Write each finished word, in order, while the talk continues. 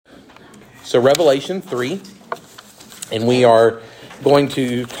So Revelation 3, and we are going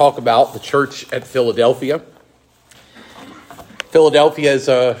to talk about the church at Philadelphia. Philadelphia is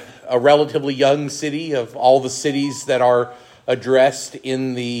a relatively young city of all the cities that are addressed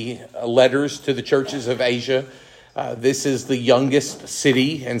in the letters to the churches of Asia. This is the youngest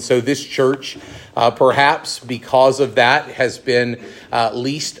city, and so this church, perhaps because of that, has been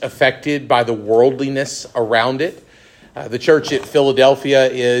least affected by the worldliness around it. The church at Philadelphia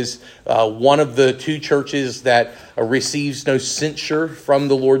is one of the two churches that receives no censure from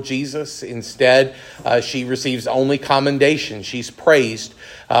the Lord Jesus. Instead, she receives only commendation. She's praised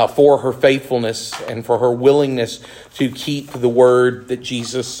for her faithfulness and for her willingness to keep the word that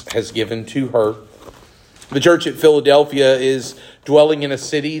Jesus has given to her. The church at Philadelphia is dwelling in a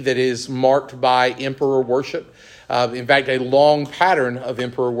city that is marked by emperor worship. In fact, a long pattern of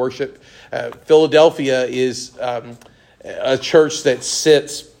emperor worship. Philadelphia is a church that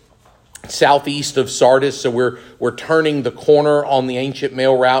sits southeast of Sardis, so we're turning the corner on the ancient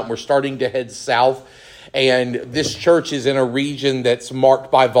mail route, and we're starting to head south. And this church is in a region that's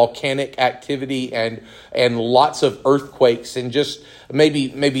marked by volcanic activity and lots of earthquakes. And just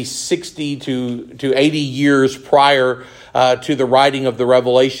maybe 60 to 80 years prior to the writing of the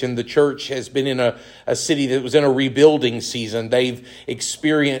Revelation, the church has been in a city that was in a rebuilding season. They've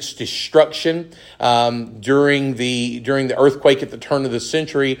experienced destruction during the earthquake at the turn of the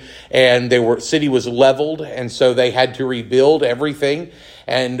century, and city was leveled, and so they had to rebuild everything.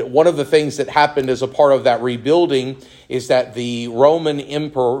 And one of the things that happened as a part of that rebuilding is that the Roman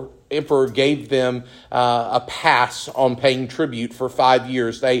emperor gave them a pass on paying tribute for 5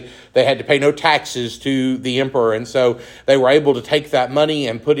 years. They had to pay no taxes to the emperor. And so they were able to take that money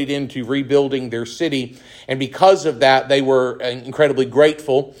and put it into rebuilding their city. And because of that, they were incredibly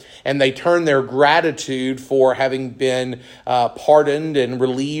grateful. And they turned their gratitude for having been pardoned and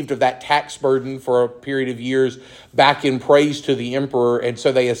relieved of that tax burden for a period of years back in praise to the emperor. And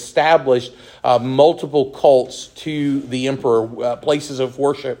so they established multiple cults to the emperor, places of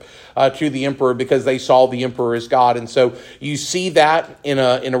worship to the emperor, because they saw the emperor as God. And so you see that in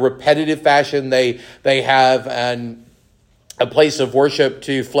a repetitive fashion. They have a place of worship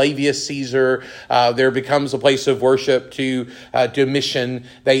to Flavius Caesar. There becomes a place of worship to Domitian.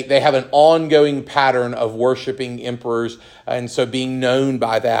 They have an ongoing pattern of worshiping emperors, and so being known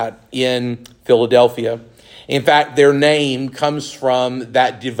by that in Philadelphia. In fact, their name comes from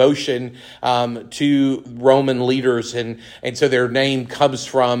that devotion to Roman leaders. And so their name comes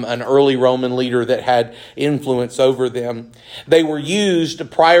from an early Roman leader that had influence over them. They were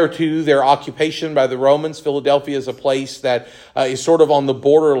used prior to their occupation by the Romans. Philadelphia is a place that is sort of on the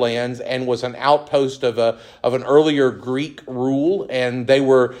borderlands and was an outpost of an earlier Greek rule. And they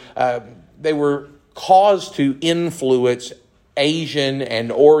were caused to influence Asian and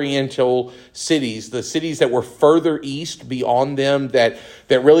Oriental cities, the cities that were further east beyond them, that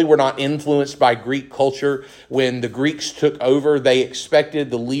really were not influenced by Greek culture. When the Greeks took over, they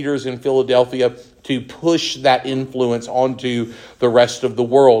expected the leaders in Philadelphia to push that influence onto the rest of the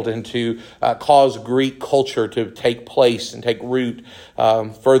world and to cause Greek culture to take place and take root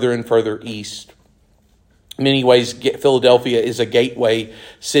further and further east. In many ways, Philadelphia is a gateway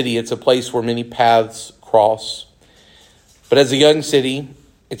city. It's a place where many paths cross. But as a young city,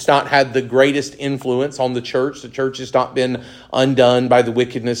 it's not had the greatest influence on the church. The church has not been undone by the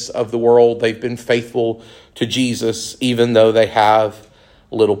wickedness of the world. They've been faithful to Jesus, even though they have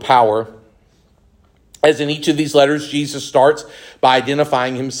little power. As in each of these letters, Jesus starts by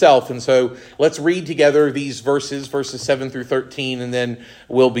identifying himself. And so let's read together these verses 7 through 13, and then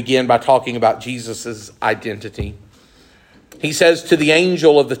we'll begin by talking about Jesus' identity. He says, "To the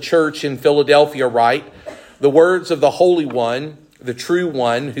angel of the church in Philadelphia write, the words of the Holy One, the true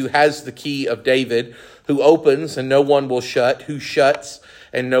one, who has the key of David, who opens and no one will shut, who shuts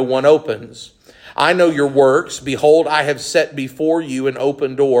and no one opens. I know your works. Behold, I have set before you an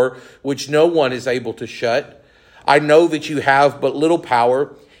open door, which no one is able to shut. I know that you have but little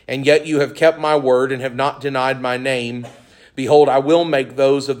power, and yet you have kept my word and have not denied my name. Behold, I will make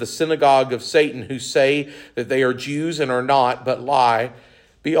those of the synagogue of Satan who say that they are Jews and are not, but lie.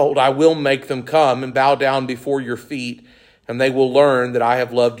 Behold, I will make them come and bow down before your feet, and they will learn that I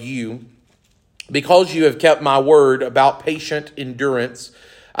have loved you. Because you have kept my word about patient endurance,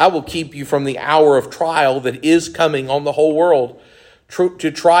 I will keep you from the hour of trial that is coming on the whole world, to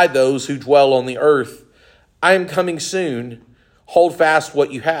try those who dwell on the earth. I am coming soon. Hold fast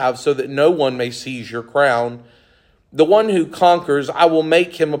what you have, so that no one may seize your crown. The one who conquers, I will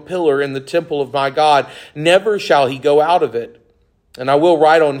make him a pillar in the temple of my God. Never shall he go out of it. And I will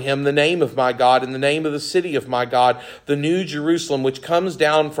write on him the name of my God and the name of the city of my God, the new Jerusalem, which comes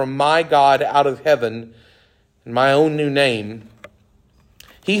down from my God out of heaven, and my own new name.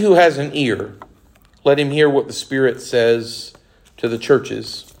 He who has an ear, let him hear what the Spirit says to the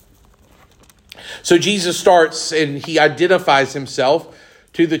churches." So Jesus starts and he identifies himself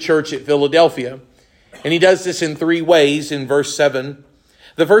to the church at Philadelphia. And he does this in three ways in verse 7.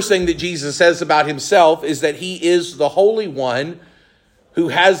 The first thing that Jesus says about himself is that he is the Holy One who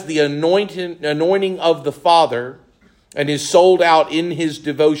has the anointing of the Father and is sold out in his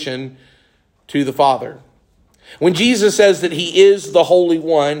devotion to the Father. When Jesus says that he is the Holy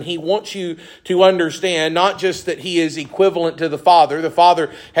One, he wants you to understand not just that he is equivalent to the Father. The Father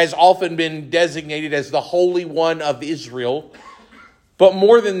has often been designated as the Holy One of Israel. But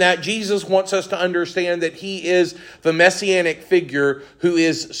more than that, Jesus wants us to understand that he is the messianic figure who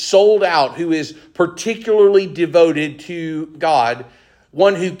is sold out, who is particularly devoted to God,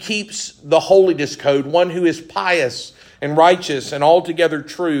 one who keeps the holiness code, one who is pious and righteous and altogether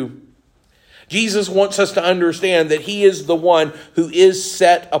true. Jesus wants us to understand that he is the one who is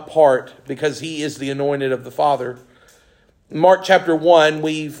set apart because he is the anointed of the Father. In Mark chapter 1,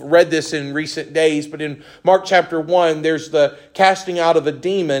 we've read this in recent days, but in Mark chapter 1, there's the casting out of a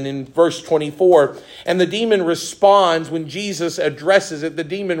demon in verse 24. And the demon responds when Jesus addresses it. The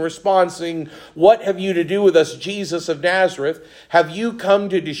demon responds saying, "What have you to do with us, Jesus of Nazareth? Have you come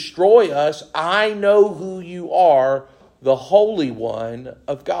to destroy us? I know who you are, the Holy One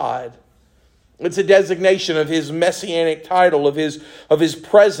of God." It's a designation of his messianic title, of his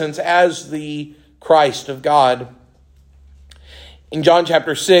presence as the Christ of God. In John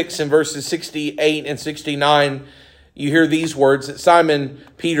chapter 6, in verses 68 and 69, you hear these words that Simon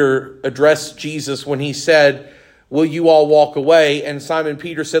Peter addressed Jesus when he said, "Will you all walk away?" And Simon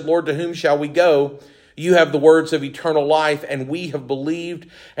Peter said, "Lord, to whom shall we go? You have the words of eternal life, and we have believed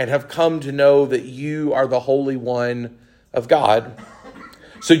and have come to know that you are the Holy One of God."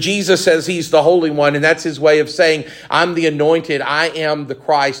 So Jesus says he's the Holy One, and that's his way of saying, I'm the anointed, I am the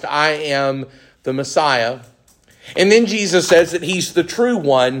Christ, I am the Messiah. And then Jesus says that he's the true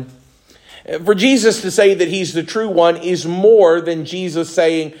one. For Jesus to say that he's the true one is more than Jesus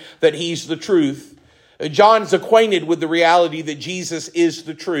saying that he's the truth. John's acquainted with the reality that Jesus is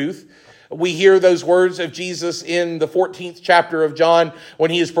the truth. We hear those words of Jesus in the 14th chapter of John when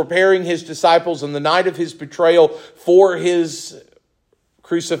he is preparing his disciples on the night of his betrayal for his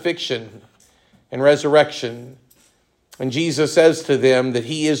crucifixion and resurrection. And Jesus says to them that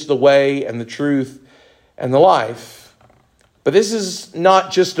he is the way and the truth and the life. But this is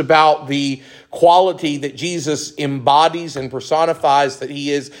not just about the quality that Jesus embodies and personifies, that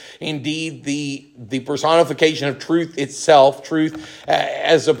he is indeed the personification of truth itself, truth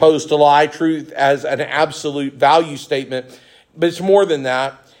as opposed to lie, truth as an absolute value statement. But it's more than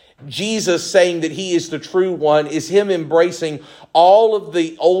that. Jesus saying that he is the true one is him embracing all of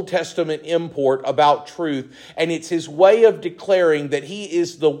the Old Testament import about truth. And it's his way of declaring that he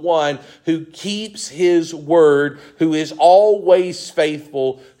is the one who keeps his word, who is always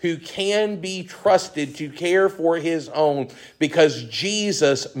faithful, who can be trusted to care for his own because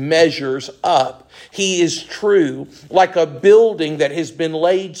Jesus measures up. He is true. Like a building that has been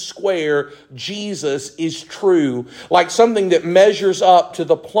laid square, Jesus is true. Like something that measures up to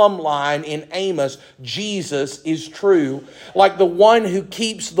the plumb line in Amos, Jesus is true. Like the one who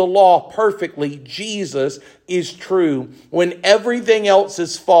keeps the law perfectly, Jesus is true. When everything else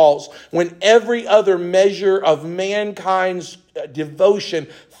is false, when every other measure of mankind's devotion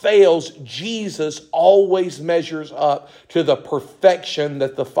fails, Jesus always measures up to the perfection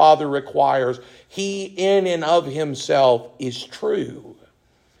that the Father requires. He in and of himself is true.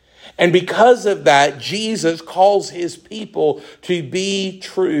 And because of that, Jesus calls his people to be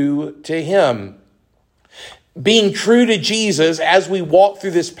true to him. Being true to Jesus, as we walk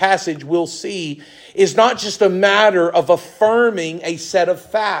through this passage, we'll see, is not just a matter of affirming a set of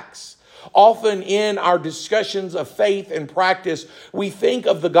facts. Often in our discussions of faith and practice, we think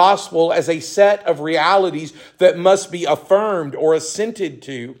of the gospel as a set of realities that must be affirmed or assented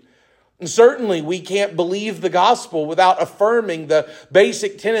to. And certainly we can't believe the gospel without affirming the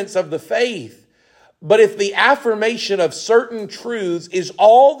basic tenets of the faith. But if the affirmation of certain truths is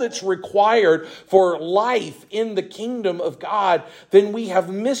all that's required for life in the kingdom of God, then we have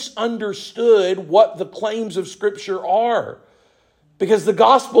misunderstood what the claims of Scripture are. Because the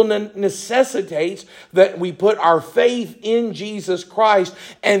gospel necessitates that we put our faith in Jesus Christ,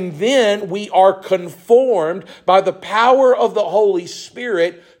 and then we are conformed by the power of the Holy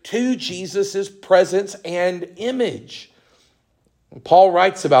Spirit to Jesus' presence and image. And Paul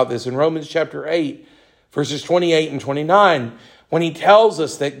writes about this in Romans chapter 8, verses 28 and 29, when he tells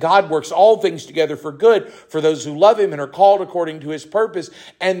us that God works all things together for good for those who love him and are called according to his purpose,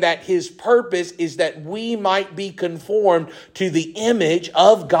 and that his purpose is that we might be conformed to the image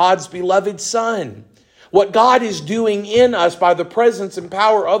of God's beloved Son. What God is doing in us by the presence and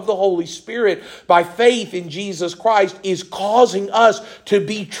power of the Holy Spirit, by faith in Jesus Christ, is causing us to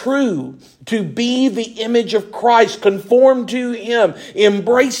be true, to be the image of Christ, conformed to him,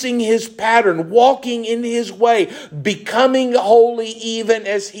 embracing his pattern, walking in his way, becoming holy even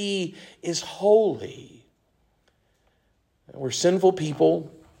as he is holy. We're sinful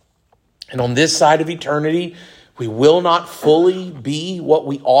people, and on this side of eternity, we will not fully be what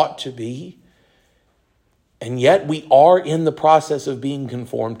we ought to be. And yet we are in the process of being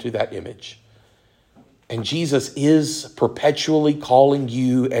conformed to that image. And Jesus is perpetually calling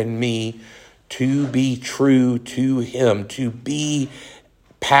you and me to be true to him, to be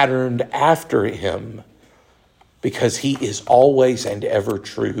patterned after him, because he is always and ever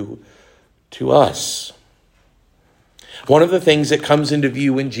true to us. One of the things that comes into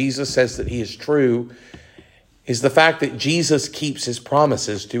view when Jesus says that he is true is the fact that Jesus keeps his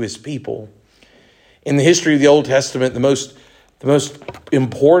promises to his people. In the history of the Old Testament, the most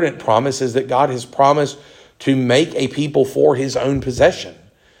important promise is that God has promised to make a people for his own possession,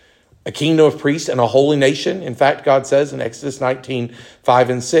 a kingdom of priests and a holy nation. In fact, God says in Exodus 19, 5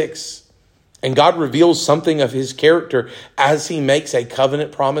 and 6, and God reveals something of his character as he makes a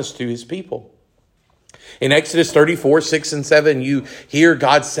covenant promise to his people. In Exodus 34, 6 and 7, you hear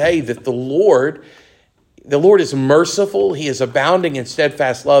God say that the Lord is merciful. He is abounding in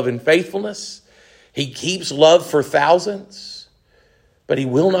steadfast love and faithfulness. He keeps love for thousands, but he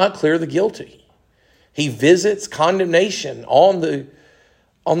will not clear the guilty. He visits condemnation on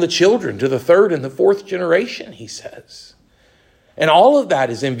the children to the third and the fourth generation, he says. And all of that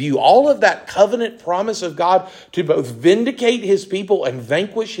is in view. All of that covenant promise of God to both vindicate his people and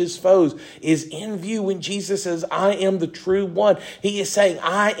vanquish his foes is in view when Jesus says, I am the true one. He is saying,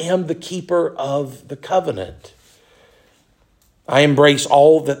 I am the keeper of the covenant. I embrace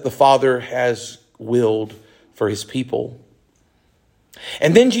all that the Father has willed for his people.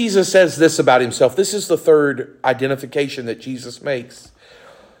 And then Jesus says this about himself. This is the third identification that Jesus makes.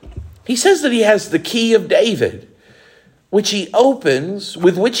 He says that he has the key of David, with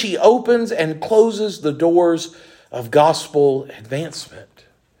which he opens and closes the doors of gospel advancement.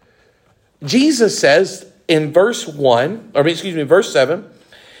 Jesus says in verse 7,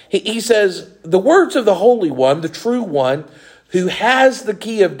 he says, the words of the Holy One, the true one, who has the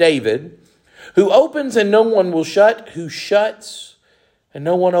key of David, who opens and no one will shut, who shuts and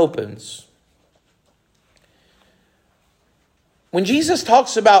no one opens. When Jesus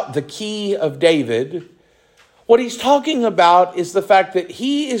talks about the key of David, what he's talking about is the fact that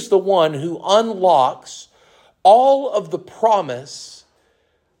he is the one who unlocks all of the promise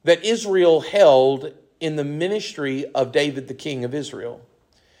that Israel held in the ministry of David, the king of Israel.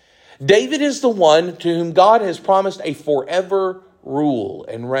 David is the one to whom God has promised a forever rule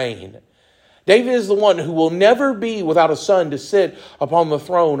and reign. David is the one who will never be without a son to sit upon the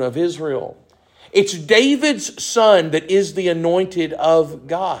throne of Israel. It's David's son that is the anointed of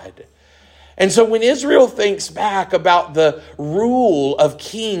God. And so when Israel thinks back about the rule of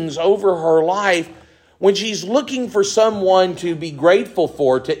kings over her life, when she's looking for someone to be grateful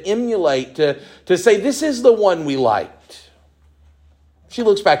for, to emulate, to say, this is the one we liked, she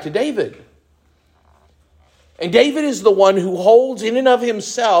looks back to David. And David is the one who holds in and of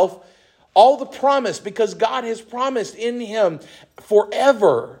himself all the promise, because God has promised in him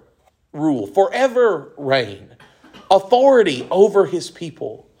forever rule, forever reign, authority over his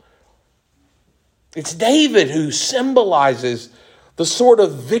people. It's David who symbolizes the sort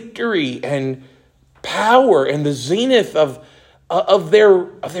of victory and power and the zenith of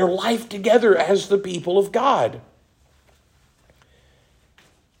their life together as the people of God.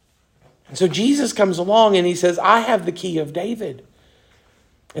 And so Jesus comes along and he says, I have the key of David.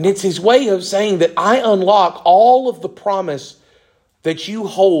 And it's his way of saying that I unlock all of the promise that you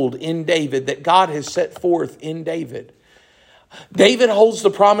hold in David, that God has set forth in David. David holds the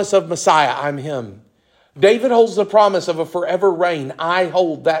promise of Messiah. I'm him. David holds the promise of a forever reign. I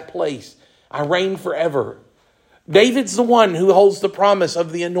hold that place. I reign forever. David's the one who holds the promise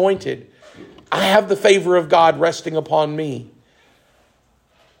of the anointed. I have the favor of God resting upon me.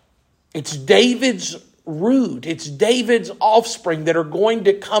 It's David's root. It's David's offspring that are going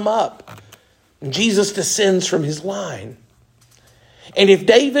to come up. And Jesus descends from his line. And if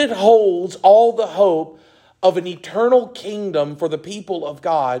David holds all the hope of an eternal kingdom for the people of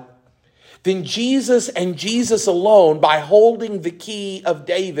God, then Jesus and Jesus alone, by holding the key of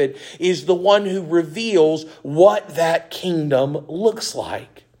David, is the one who reveals what that kingdom looks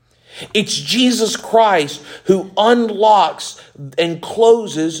like. It's Jesus Christ who unlocks and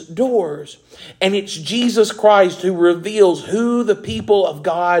closes doors. And it's Jesus Christ who reveals who the people of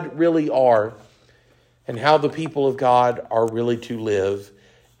God really are and how the people of God are really to live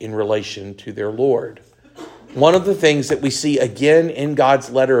in relation to their Lord. One of the things that we see again in God's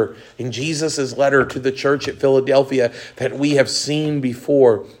letter, in Jesus' letter to the church at Philadelphia, that we have seen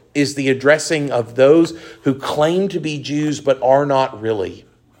before, is the addressing of those who claim to be Jews but are not really.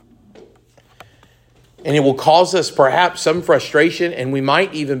 And it will cause us perhaps some frustration, and we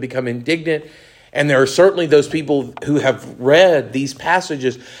might even become indignant. And there are certainly those people who have read these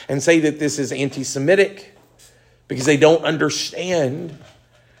passages and say that this is anti-Semitic because they don't understand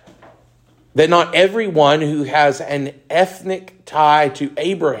that not everyone who has an ethnic tie to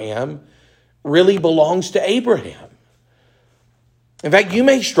Abraham really belongs to Abraham. In fact, you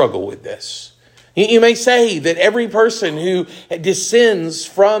may struggle with this. You may say that every person who descends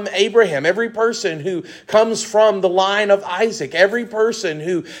from Abraham, every person who comes from the line of Isaac, every person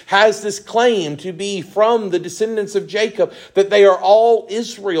who has this claim to be from the descendants of Jacob, that they are all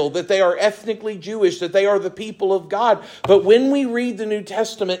Israel, that they are ethnically Jewish, that they are the people of God. But when we read the New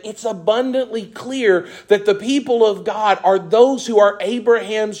Testament, it's abundantly clear that the people of God are those who are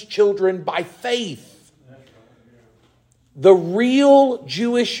Abraham's children by faith. The real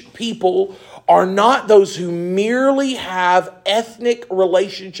Jewish people are not those who merely have ethnic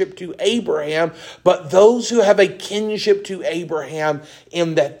relationship to Abraham, but those who have a kinship to Abraham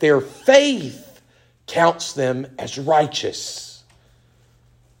in that their faith counts them as righteous.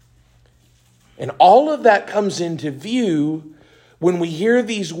 And all of that comes into view when we hear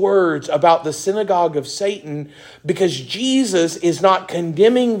these words about the synagogue of Satan, because Jesus is not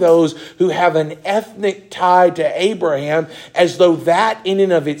condemning those who have an ethnic tie to Abraham as though that in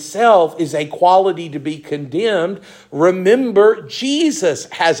and of itself is a quality to be condemned. Remember, Jesus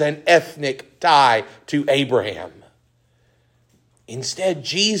has an ethnic tie to Abraham. Instead,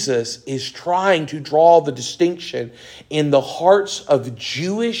 Jesus is trying to draw the distinction in the hearts of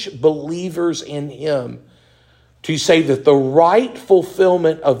Jewish believers in him, to say that the right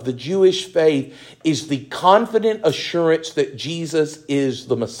fulfillment of the Jewish faith is the confident assurance that Jesus is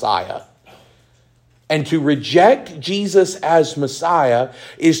the Messiah. And to reject Jesus as Messiah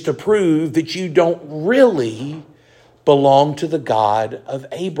is to prove that you don't really belong to the God of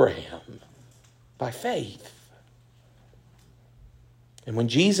Abraham by faith. And when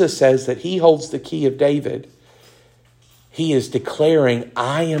Jesus says that he holds the key of David, he is declaring,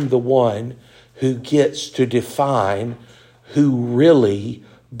 I am the one who gets to define who really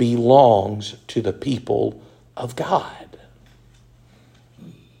belongs to the people of God.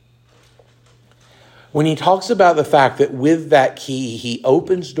 When he talks about the fact that with that key, he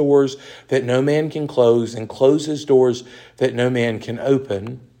opens doors that no man can close and closes doors that no man can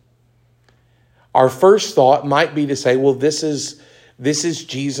open, our first thought might be to say, well, this is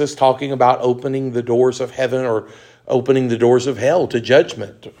Jesus talking about opening the doors of heaven or opening the doors of hell to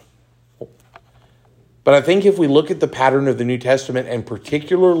judgment. But I think if we look at the pattern of the New Testament, and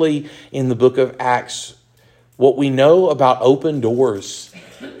particularly in the book of Acts, what we know about open doors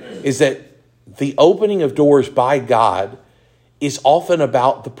is that the opening of doors by God is often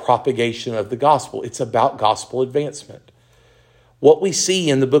about the propagation of the gospel. It's about gospel advancement. What we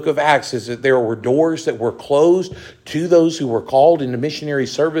see in the book of Acts is that there were doors that were closed to those who were called into missionary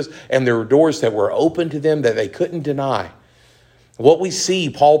service, and there were doors that were open to them that they couldn't deny. What we see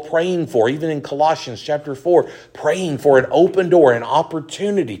Paul praying for, even in Colossians chapter 4, praying for an open door, an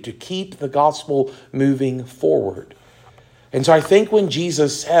opportunity to keep the gospel moving forward. And so I think when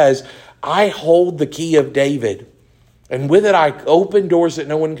Jesus says, I hold the key of David, and with it I open doors that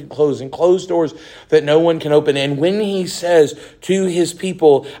no one can close and close doors that no one can open. And when he says to his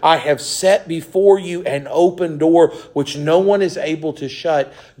people, I have set before you an open door which no one is able to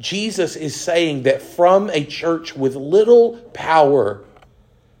shut, Jesus is saying that from a church with little power,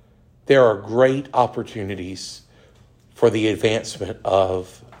 there are great opportunities for the advancement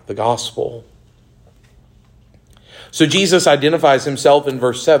of the gospel. So Jesus identifies himself in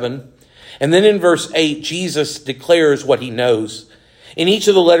verse 7. And then in verse 8, Jesus declares what he knows. In each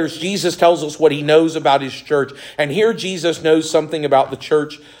of the letters, Jesus tells us what he knows about his church. And here Jesus knows something about the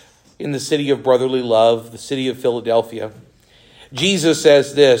church in the city of brotherly love, the city of Philadelphia. Jesus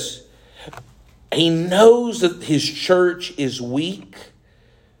says this, he knows that his church is weak,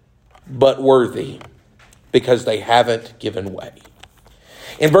 but worthy, because they haven't given way.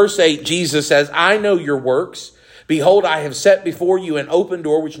 In verse 8, Jesus says, I know your works, Behold, I have set before you an open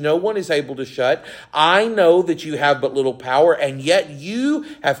door which no one is able to shut. I know that you have but little power, and yet you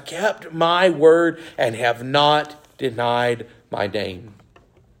have kept my word and have not denied my name.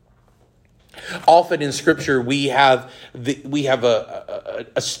 Often in Scripture we have a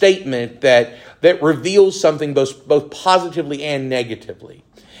statement that reveals something both positively and negatively.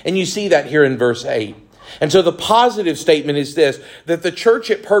 And you see that here in verse 8. And so the positive statement is this, that the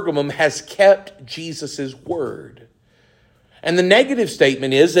church at Pergamum has kept Jesus' word. And the negative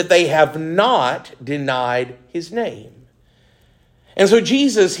statement is that they have not denied his name. And so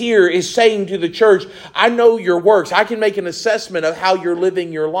Jesus here is saying to the church, I know your works. I can make an assessment of how you're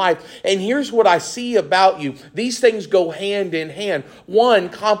living your life. And here's what I see about you. These things go hand in hand. One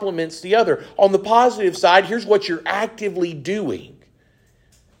complements the other. On the positive side, here's what you're actively doing.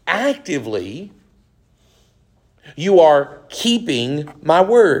 Actively, you are keeping my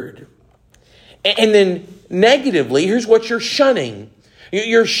word. And then negatively, here's what you're shunning.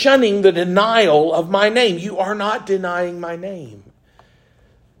 You're shunning the denial of my name. You are not denying my name.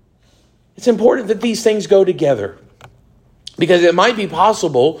 It's important that these things go together, because it might be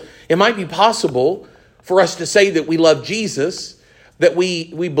possible for us to say that we love Jesus, that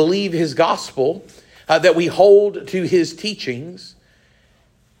we believe his gospel, that we hold to his teachings,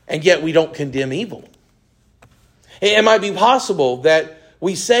 and yet we don't condemn evil. It might be possible that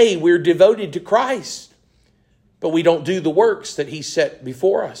we say we're devoted to Christ, but we don't do the works that he set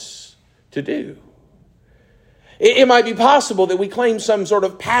before us to do. It might be possible that we claim some sort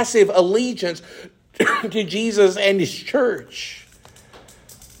of passive allegiance to Jesus and his church.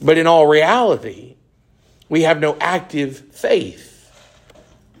 But in all reality, we have no active faith.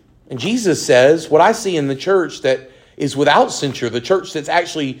 And Jesus says, what I see in the church that is without censure, the church that's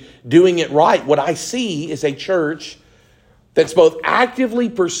actually doing it right, what I see is a church that's both actively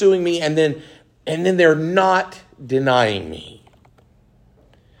pursuing me and then they're not denying me.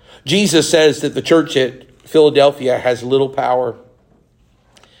 Jesus says that the church at Philadelphia has little power.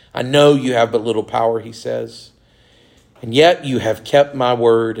 I know you have but little power, he says. And yet you have kept my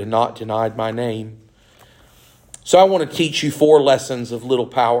word and not denied my name. So I want to teach you 4 lessons of little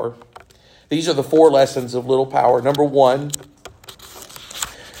power. These are the 4 lessons of little power. Number 1,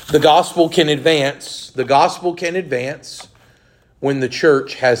 the gospel can advance. The gospel can advance when the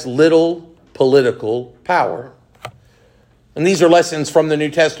church has little political power. And these are lessons from the New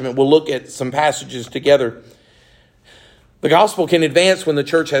Testament. We'll look at some passages together. The gospel can advance when the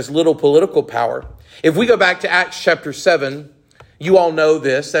church has little political power. If we go back to Acts chapter 7, you all know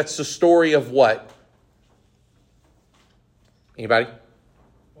this. That's the story of what? Anybody?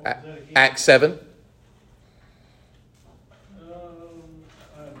 Acts 7?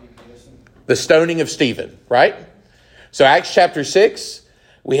 The stoning of Stephen, right? So Acts chapter 6.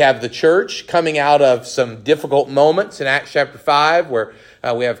 We have the church coming out of some difficult moments in Acts chapter 5 where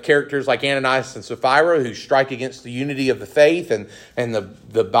we have characters like Ananias and Sapphira who strike against the unity of the faith and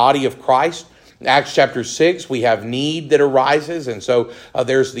the body of Christ. In Acts chapter 6, we have need that arises. And so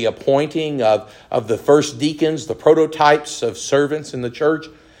there's the appointing of the first deacons, the prototypes of servants in the church.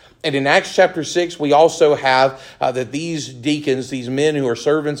 And in Acts chapter 6, we also have that these deacons, these men who are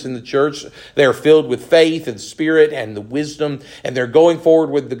servants in the church, they're filled with faith and spirit and the wisdom, and they're going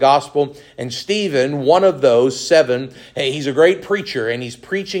forward with the gospel. And Stephen, one of those 7, he's a great preacher, and he's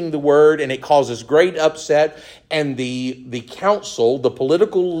preaching the word, and it causes great upset. And the council, the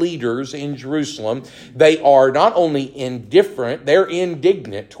political leaders in Jerusalem, they are not only indifferent, they're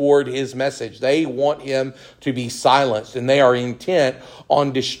indignant toward his message. They want him to be silenced, and they are intent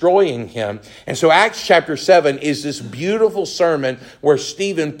on destroying him. And so Acts chapter 7 is this beautiful sermon where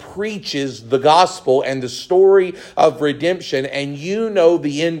Stephen preaches the gospel and the story of redemption. And you know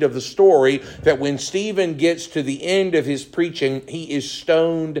the end of the story, that when Stephen gets to the end of his preaching, he is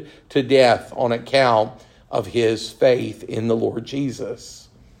stoned to death on account of his faith in the Lord Jesus.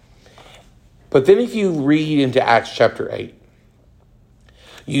 But then if you read into Acts chapter 8,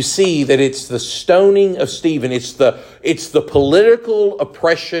 you see that it's the stoning of Stephen, it's the political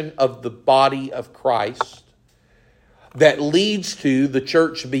oppression of the body of Christ that leads to the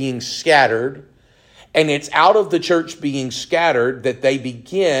church being scattered. And it's out of the church being scattered that they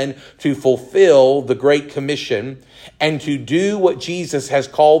begin to fulfill the Great Commission and to do what Jesus has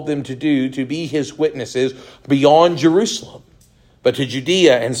called them to do, to be his witnesses beyond Jerusalem, but to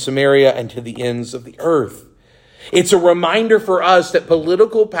Judea and Samaria and to the ends of the earth. It's a reminder for us that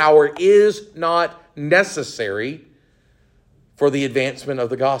political power is not necessary for the advancement of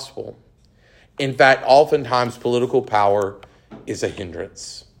the gospel. In fact, oftentimes political power is a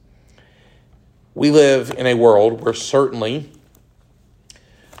hindrance. We live in a world where certainly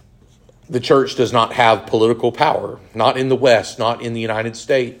the church does not have political power, not in the West, not in the United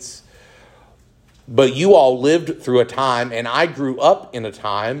States. But you all lived through a time, and I grew up in a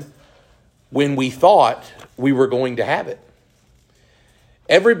time when we thought we were going to have it.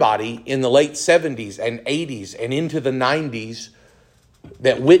 Everybody in the late 70s and 80s and into the 90s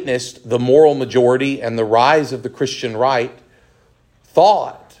that witnessed the moral majority and the rise of the Christian right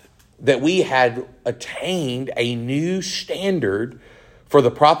thought that we had attained a new standard for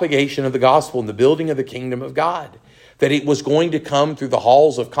the propagation of the gospel and the building of the kingdom of God. That it was going to come through the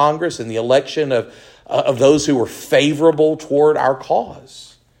halls of Congress and the election of those who were favorable toward our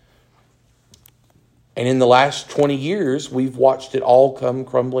cause. And in the last 20 years, we've watched it all come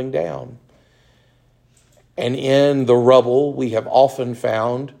crumbling down. And in the rubble, we have often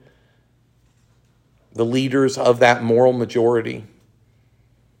found the leaders of that moral majority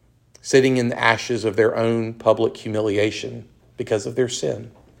sitting in the ashes of their own public humiliation because of their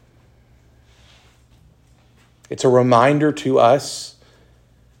sin. It's a reminder to us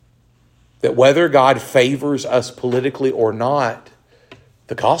that whether God favors us politically or not,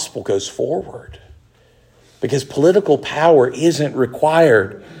 the gospel goes forward. Because political power isn't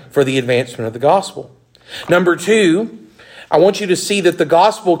required for the advancement of the gospel. Number two, I want you to see that the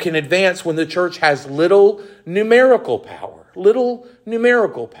gospel can advance when the church has little numerical power. Little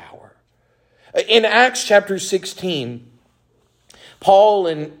numerical power. In Acts chapter 16, Paul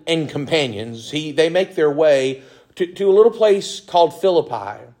and companions, they make their way to a little place called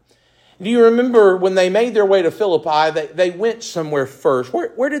Philippi. Do you remember when they made their way to Philippi, they went somewhere first?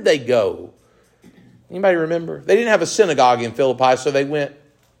 Where did they go? Anybody remember? They didn't have a synagogue in Philippi, so they went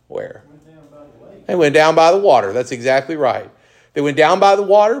where? They went down by the water. That's exactly right. They went down by the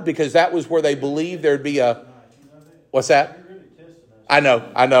water because that was where they believed there'd be a... What's that? I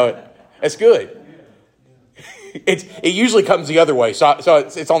know it. It's good. It usually comes the other way, so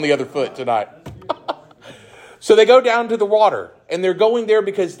it's on the other foot tonight. So they go down to the water, and they're going there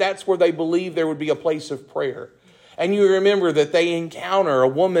because that's where they believe there would be a place of prayer. And you remember that they encounter a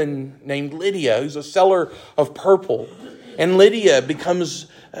woman named Lydia, who's a seller of purple. And Lydia becomes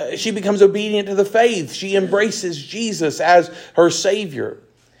obedient to the faith. She embraces Jesus as her Savior.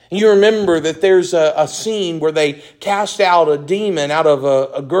 And you remember that there's a scene where they cast out a demon out of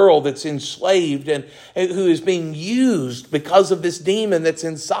a girl that's enslaved and who is being used because of this demon that's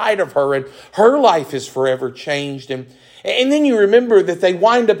inside of her. And her life is forever changed. And then you remember that they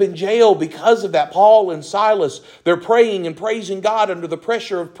wind up in jail because of that. Paul and Silas, they're praying and praising God under the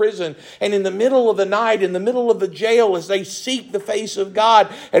pressure of prison. And in the middle of the night, in the middle of the jail, as they seek the face of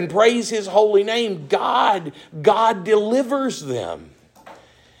God and praise His holy name, God delivers them.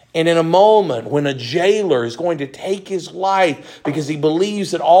 And in a moment when a jailer is going to take his life because he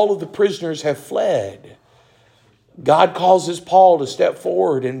believes that all of the prisoners have fled, God causes Paul to step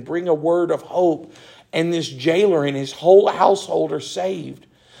forward and bring a word of hope. And this jailer and his whole household are saved.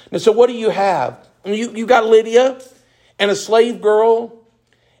 Now, so what do you have? You got Lydia and a slave girl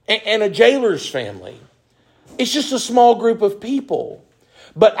and a jailer's family. It's just a small group of people.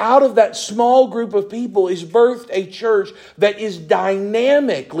 But out of that small group of people is birthed a church that is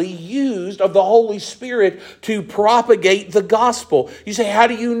dynamically used of the Holy Spirit to propagate the gospel. You say, how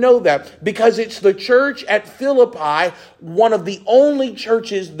do you know that? Because it's the church at Philippi, one of the only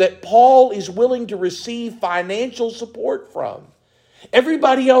churches that Paul is willing to receive financial support from.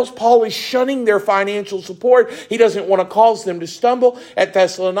 Everybody else, Paul is shunning their financial support. He doesn't want to cause them to stumble. At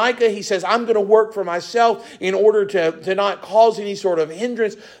Thessalonica, he says, I'm going to work for myself in order to not cause any sort of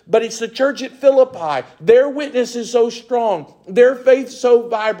hindrance. But it's the church at Philippi. Their witness is so strong. Their faith so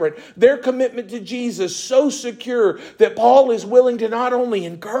vibrant. Their commitment to Jesus so secure that Paul is willing to not only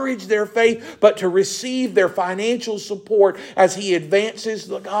encourage their faith, but to receive their financial support as he advances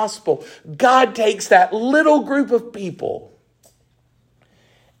the gospel. God takes that little group of people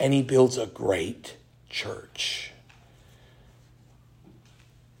and He builds a great church.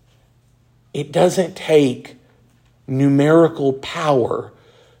 It doesn't take numerical power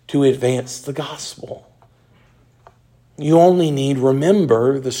to advance the gospel. You only need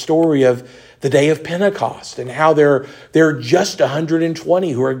remember the story of the day of Pentecost and how there are just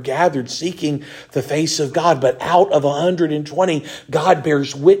 120 who are gathered seeking the face of God. But out of 120, God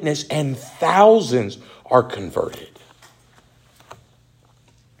bears witness and thousands are converted.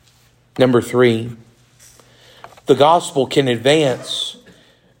 Number three, the gospel can advance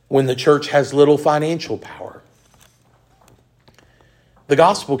when the church has little financial power. The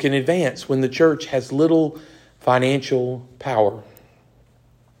gospel can advance when the church has little financial power.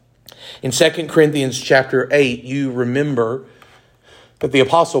 In 2 Corinthians chapter 8, you remember that the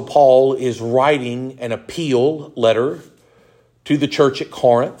Apostle Paul is writing an appeal letter to the church at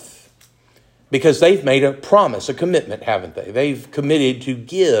Corinth. Because they've made a promise, a commitment, haven't they? They've committed to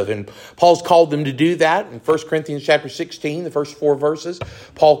give. And Paul's called them to do that. In 1 Corinthians chapter 16, the first 4 verses,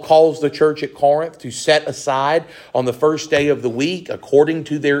 Paul calls the church at Corinth to set aside on the first day of the week according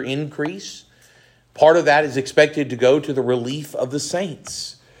to their increase. Part of that is expected to go to the relief of the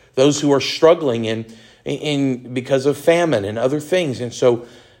saints, those who are struggling in because of famine and other things. And so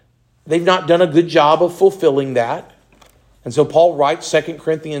they've not done a good job of fulfilling that. And so Paul writes 2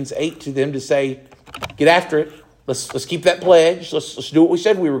 Corinthians 8 to them to say, get after it. Let's keep that pledge. Let's do what we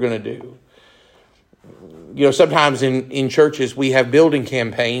said we were going to do. You know, sometimes in churches we have building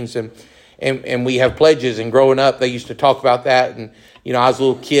campaigns and we have pledges. And growing up, they used to talk about that. And, you know, I was a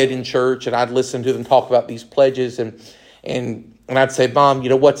little kid in church and I'd listen to them talk about these pledges. And I'd say, Mom, you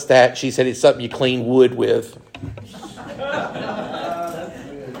know, what's that? She said, it's something you clean wood with.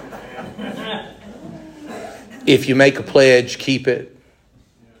 If you make a pledge, keep it.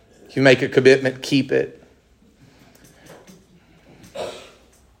 If you make a commitment, keep it.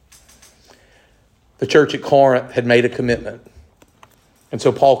 The church at Corinth had made a commitment. And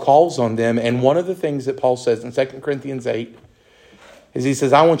so Paul calls on them. And one of the things that Paul says in 2 Corinthians 8 is he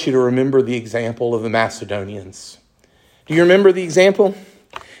says, I want you to remember the example of the Macedonians. Do you remember the example?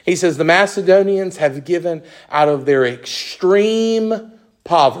 He says, the Macedonians have given out of their extreme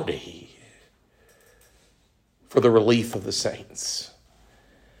poverty for the relief of the saints.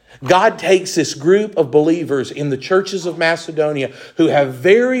 God takes this group of believers in the churches of Macedonia who have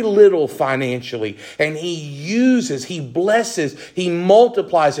very little financially, and he uses, he blesses, he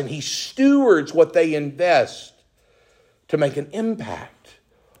multiplies, and he stewards what they invest to make an impact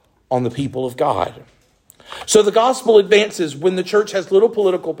on the people of God. So the gospel advances when the church has little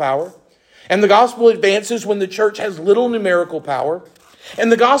political power, and the gospel advances when the church has little numerical power.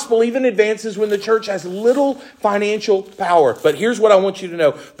 And the gospel even advances when the church has little financial power. But here's what I want you to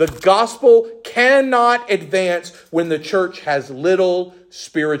know. The gospel cannot advance when the church has little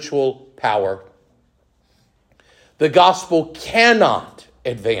spiritual power. The gospel cannot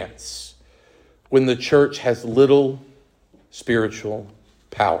advance when the church has little spiritual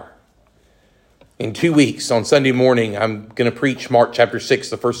power. In 2 weeks, on Sunday morning, I'm going to preach Mark chapter 6,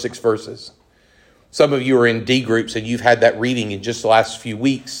 the first 6 verses. Some of you are in D groups and you've had that reading in just the last few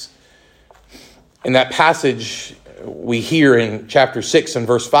weeks. In that passage we hear in chapter 6 and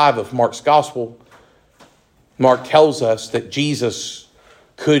verse 5 of Mark's gospel, Mark tells us that Jesus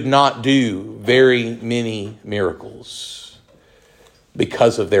could not do very many miracles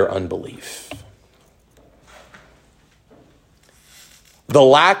because of their unbelief. The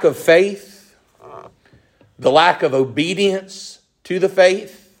lack of faith, the lack of obedience to the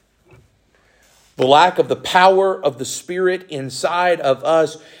faith, the lack of the power of the Spirit inside of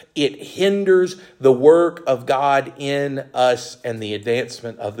us, it hinders the work of God in us and the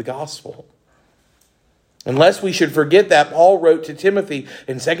advancement of the gospel. Unless we should forget that, Paul wrote to Timothy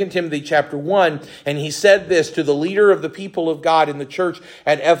in 2 Timothy chapter 1, and he said this to the leader of the people of God in the church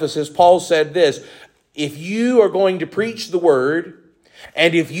at Ephesus. Paul said this, if you are going to preach the word,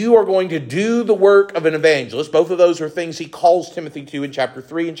 and if you are going to do the work of an evangelist, both of those are things he calls Timothy to in chapter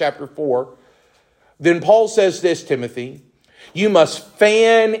 3 and chapter 4, then Paul says this, Timothy, you must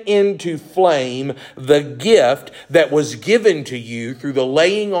fan into flame the gift that was given to you through the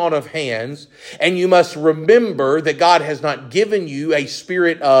laying on of hands. And you must remember that God has not given you a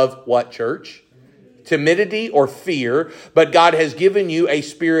spirit of what, church? Timidity or fear, but God has given you a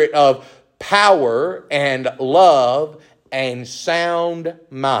spirit of power and love and sound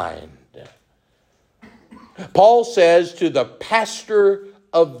mind. Paul says to the pastor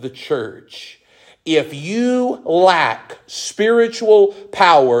of the church, if you lack spiritual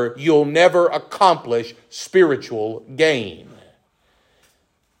power, you'll never accomplish spiritual gain.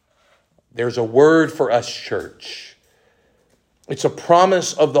 There's a word for us, church. It's a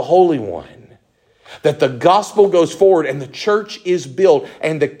promise of the Holy One that the gospel goes forward and the church is built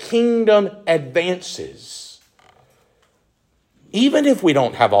and the kingdom advances. Even if we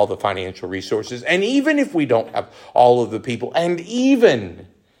don't have all the financial resources, and even if we don't have all of the people, and even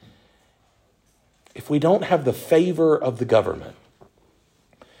if we don't have the favor of the government,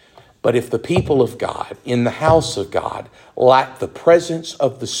 but if the people of God in the house of God lack the presence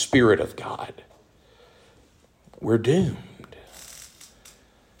of the Spirit of God, we're doomed.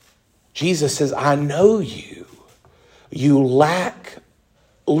 Jesus says, I know you. You lack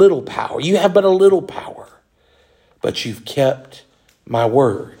little power. You have but a little power, but you've kept my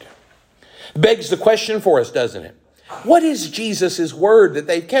word. It begs the question for us, doesn't it? What is Jesus' word that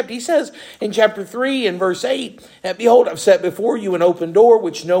they've kept? He says in chapter 3 and verse 8, behold, I've set before you an open door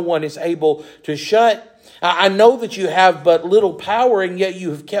which no one is able to shut. I know that you have but little power, and yet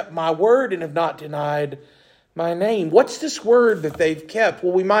you have kept my word and have not denied my name. What's this word that they've kept?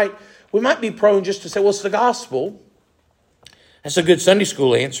 Well, we might be prone just to say, well, it's the gospel. That's a good Sunday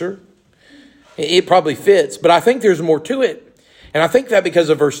school answer. It probably fits, but I think there's more to it. And I think that because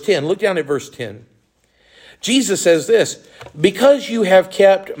of verse 10. Look down at verse 10. Jesus says this, because you have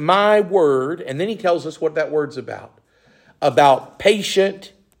kept my word, and then he tells us what that word's about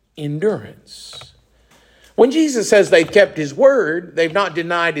patient endurance. When Jesus says they've kept his word, they've not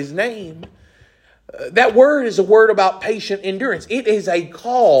denied his name, that word is a word about patient endurance. It is a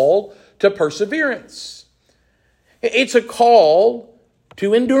call to perseverance. It's a call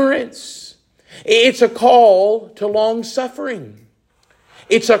to endurance. It's a call to long suffering.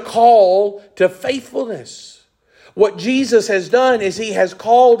 It's a call to faithfulness. What Jesus has done is he has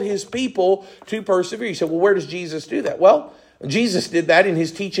called his people to persevere. You say, well, where does Jesus do that? Well, Jesus did that in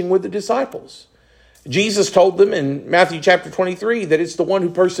his teaching with the disciples. Jesus told them in Matthew chapter 23 that it's the one who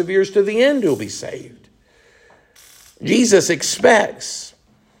perseveres to the end who will be saved. Jesus expects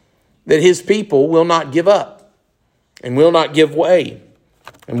that his people will not give up and will not give way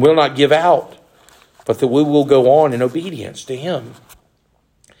and will not give out, but that we will go on in obedience to him.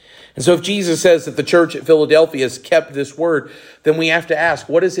 And so if Jesus says that the church at Philadelphia has kept this word, then we have to ask,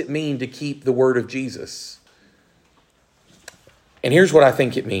 what does it mean to keep the word of Jesus? And here's what I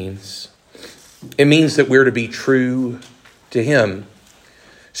think it means. It means that we're to be true to him.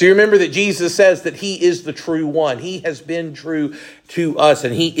 So you remember that Jesus says that he is the true one. He has been true to us,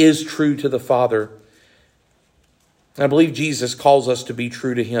 and he is true to the Father. And I believe Jesus calls us to be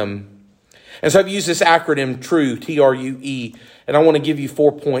true to him. And so I've used this acronym TRUE, T-R-U-E, and I want to give you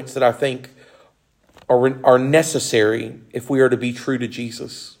 4 points that I think are necessary if we are to be true to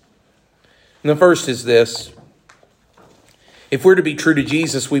Jesus. And the first is this. If we're to be true to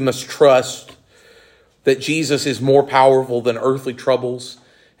Jesus, we must trust that Jesus is more powerful than earthly troubles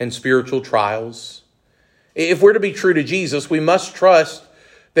and spiritual trials. If we're to be true to Jesus, we must trust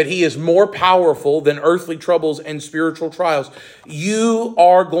that he is more powerful than earthly troubles and spiritual trials. You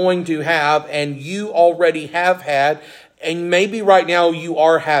are going to have, and you already have had, and maybe right now you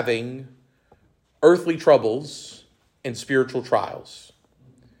are having earthly troubles and spiritual trials.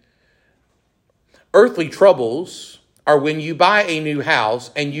 Earthly troubles are when you buy a new house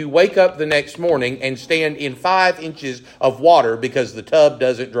and you wake up the next morning and stand in 5 inches of water because the tub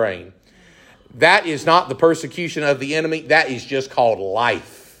doesn't drain. That is not the persecution of the enemy. That is just called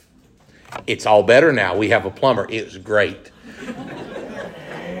life. It's all better now. We have a plumber. It's great.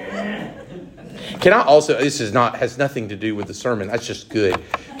 Can I also, has nothing to do with the sermon. That's just good.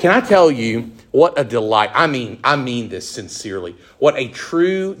 Can I tell you what a delight, I mean this sincerely, what a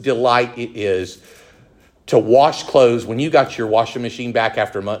true delight it is to wash clothes when you got your washing machine back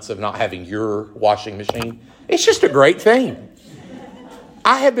after months of not having your washing machine. It's just a great thing.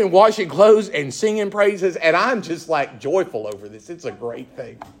 I have been washing clothes and singing praises, and I'm just like joyful over this. It's a great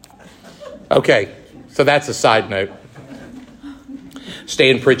thing. Okay, so that's a side note.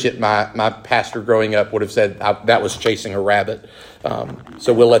 Stan Pritchett, my pastor growing up, would have said that was chasing a rabbit.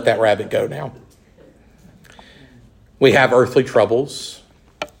 So we'll let that rabbit go now. We have earthly troubles,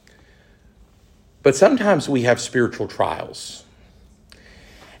 but sometimes we have spiritual trials.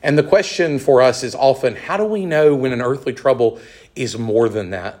 And the question for us is often, how do we know when an earthly trouble is more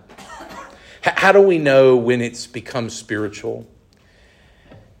than that? How do we know when it's become spiritual?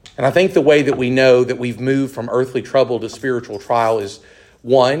 And I think the way that we know that we've moved from earthly trouble to spiritual trial is,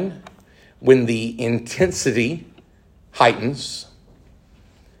 one, when the intensity heightens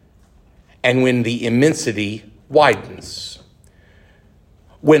and when the immensity widens.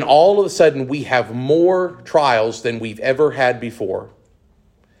 When all of a sudden we have more trials than we've ever had before,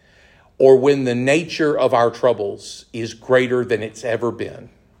 or when the nature of our troubles is greater than it's ever been,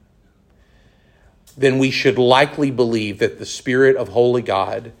 then we should likely believe that the Spirit of Holy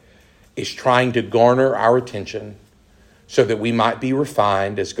God is trying to garner our attention so that we might be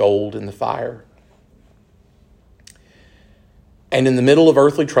refined as gold in the fire. And in the middle of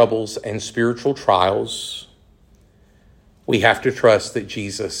earthly troubles and spiritual trials, we have to trust that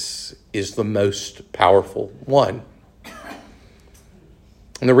Jesus is the most powerful one.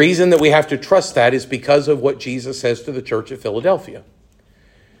 And the reason that we have to trust that is because of what Jesus says to the church at Philadelphia.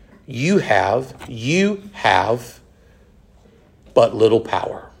 You have but little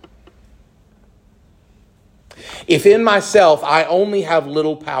power. If in myself I only have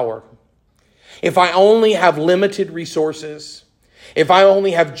little power, if I only have limited resources, if I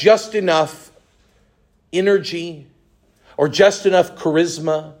only have just enough energy or just enough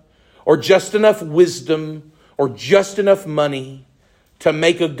charisma or just enough wisdom or just enough money to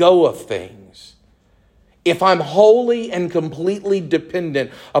make a go of things, if I'm wholly and completely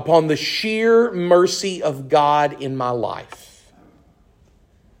dependent upon the sheer mercy of God in my life,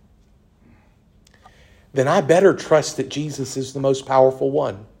 then I better trust that Jesus is the most powerful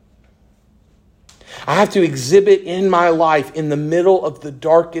one. I have to exhibit in my life, in the middle of the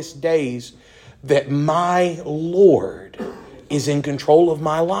darkest days, that my Lord is in control of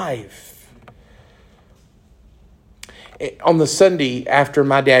my life. On the Sunday after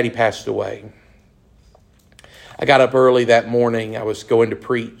my daddy passed away, I got up early that morning. I was going to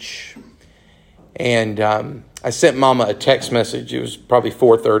preach. And I sent Mama a text message. It was probably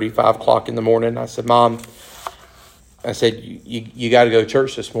 4:30, 5 o'clock in the morning. I said, Mom, you got to go to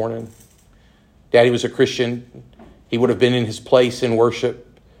church this morning. Daddy was a Christian. He would have been in his place in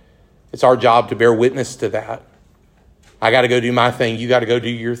worship. It's our job to bear witness to that. I got to go do my thing. You got to go do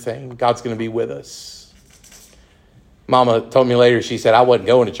your thing. God's going to be with us. Mama told me later, she said, I wasn't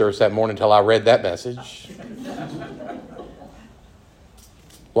going to church that morning until I read that message.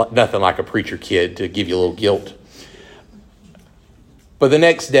 Nothing like a preacher kid to give you a little guilt. But the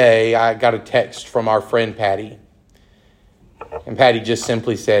next day, I got a text from our friend Patty. And Patty just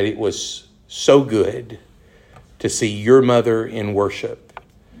simply said, it was so good to see your mother in worship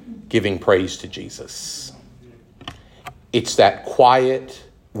giving praise to Jesus. It's that quiet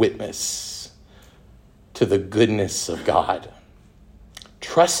witness to the goodness of God,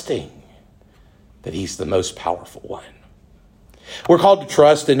 trusting that He's the most powerful one. We're called to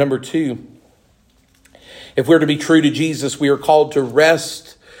trust. And number two, if we're to be true to Jesus, we are called to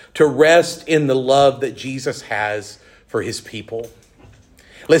rest in the love that Jesus has for His people.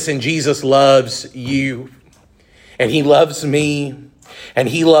 Listen, Jesus loves you, and He loves me, and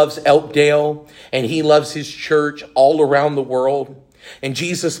He loves Elkdale, and He loves His church all around the world. And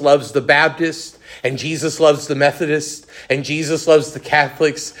Jesus loves the Baptist, and Jesus loves the Methodist, and Jesus loves the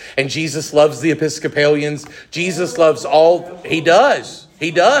Catholics, and Jesus loves the Episcopalians. Jesus loves all. He does.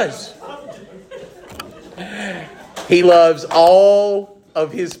 He does. He loves all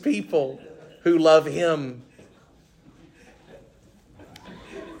of His people who love Him.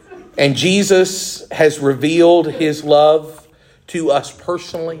 And Jesus has revealed His love to us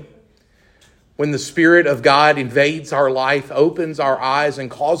personally. When the Spirit of God invades our life, opens our eyes,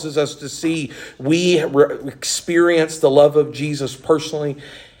 and causes us to see, we experience the love of Jesus personally.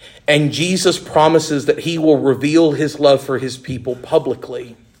 And Jesus promises that He will reveal His love for His people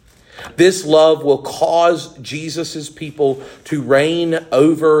publicly. This love will cause Jesus' people to reign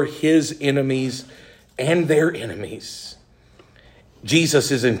over His enemies and their enemies.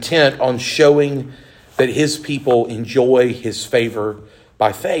 Jesus is intent on showing that His people enjoy His favor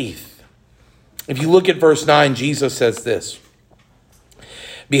by faith. If you look at verse 9, Jesus says this,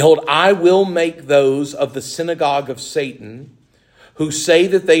 Behold, I will make those of the synagogue of Satan who say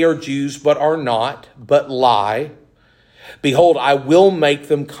that they are Jews but are not, but lie. Behold, I will make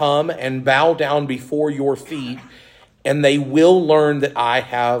them come and bow down before your feet, and they will learn that I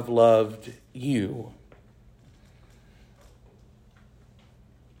have loved you.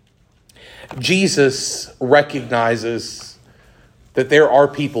 Jesus recognizes that there are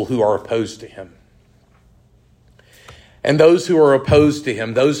people who are opposed to Him. And those who are opposed to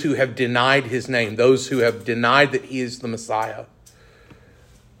Him, those who have denied His name, those who have denied that He is the Messiah,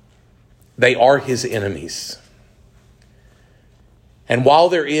 they are His enemies. And while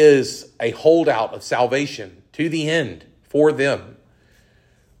there is a holdout of salvation to the end for them,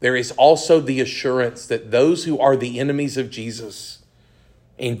 there is also the assurance that those who are the enemies of Jesus,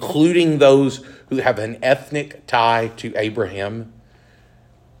 including those who have an ethnic tie to Abraham,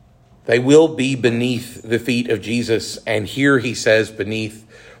 they will be beneath the feet of Jesus. And here he says, beneath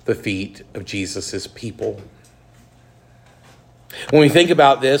the feet of Jesus' people. When we think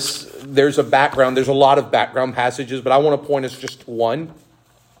about this, there's a lot of background passages, but I want to point us just to one.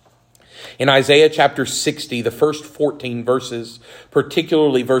 In Isaiah chapter 60, the first 14 verses,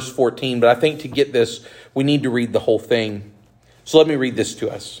 particularly verse 14, but I think to get this, we need to read the whole thing. So let me read this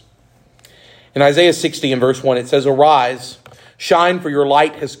to us. In Isaiah 60 and verse 1, it says, Arise, shine, for your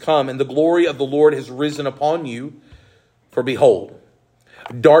light has come, and the glory of the Lord has risen upon you. For behold,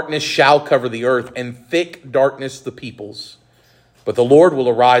 darkness shall cover the earth, and thick darkness the peoples. But the Lord will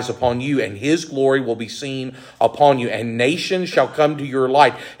arise upon you, and His glory will be seen upon you. And nations shall come to your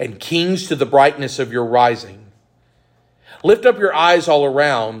light, and kings to the brightness of your rising. Lift up your eyes all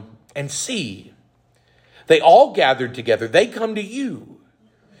around, and see. They all gathered together. They come to you.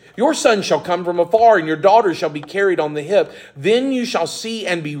 Your son shall come from afar, and your daughter shall be carried on the hip. Then you shall see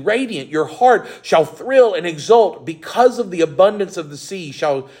and be radiant. Your heart shall thrill and exult, because of the abundance of the sea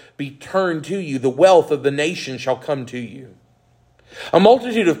shall be turned to you. The wealth of the nation shall come to you. A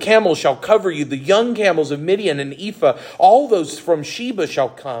multitude of camels shall cover you, the young camels of Midian and Ephah, all those from Sheba shall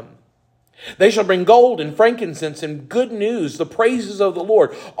come. They shall bring gold and frankincense and good news, the praises of the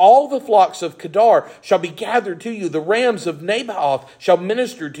Lord. All the flocks of Kedar shall be gathered to you. The rams of Naboth shall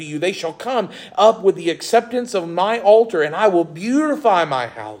minister to you. They shall come up with the acceptance of my altar, and I will beautify my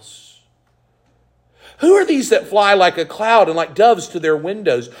house. Who are these that fly like a cloud and like doves to their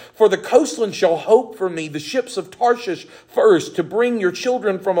windows? For the coastland shall hope for me, the ships of Tarshish first, to bring your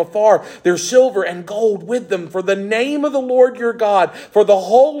children from afar, their silver and gold with them, for the name of the Lord your God, for the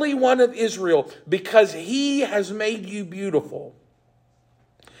Holy One of Israel, because he has made you beautiful.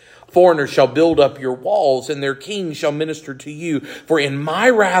 Foreigners shall build up your walls, and their kings shall minister to you. For in my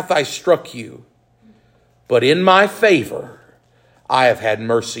wrath I struck you, but in my favor I have had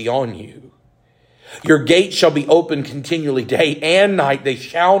mercy on you. Your gates shall be open continually, day and night. They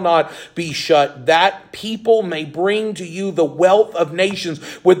shall not be shut, that people may bring to you the wealth of nations,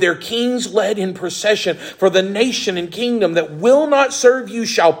 with their kings led in procession. For the nation and kingdom that will not serve you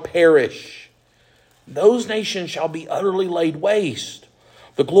shall perish. Those nations shall be utterly laid waste.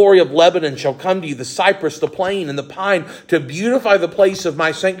 The glory of Lebanon shall come to you, the cypress, the plane, and the pine, to beautify the place of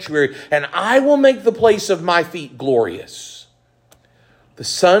my sanctuary, and I will make the place of my feet glorious. The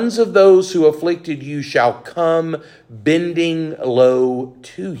sons of those who afflicted you shall come bending low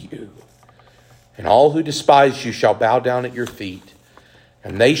to you, and all who despise you shall bow down at your feet,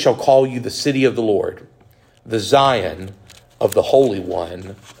 and they shall call you the city of the Lord, the Zion of the Holy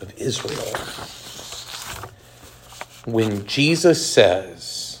One of Israel. When Jesus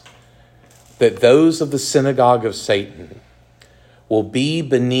says that those of the synagogue of Satan will be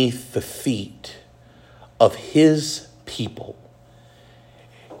beneath the feet of his people,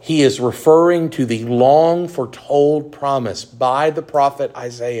 he is referring to the long foretold promise by the prophet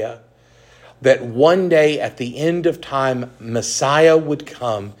Isaiah that one day at the end of time, Messiah would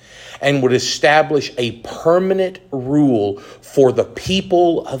come and would establish a permanent rule for the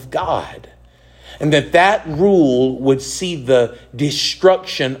people of God. And that rule would see the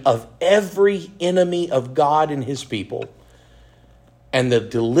destruction of every enemy of God and his people, and the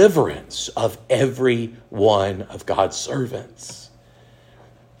deliverance of every one of God's servants.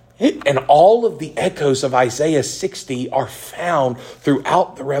 And all of the echoes of Isaiah 60 are found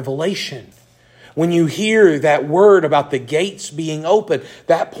throughout the Revelation. When you hear that word about the gates being open,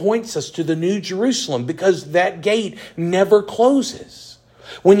 that points us to the New Jerusalem, because that gate never closes.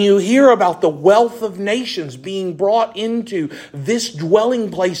 When you hear about the wealth of nations being brought into this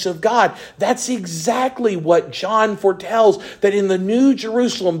dwelling place of God, that's exactly what John foretells, that in the New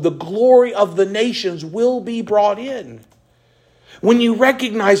Jerusalem, the glory of the nations will be brought in. When you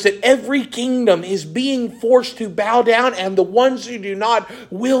recognize that every kingdom is being forced to bow down and the ones who do not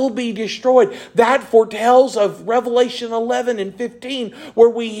will be destroyed, that foretells of Revelation 11 and 15, where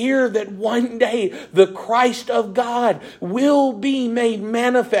we hear that one day the Christ of God will be made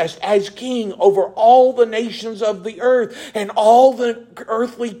manifest as king over all the nations of the earth, and all the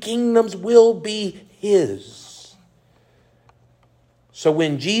earthly kingdoms will be his. So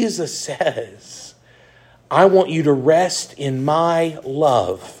when Jesus says, I want you to rest in my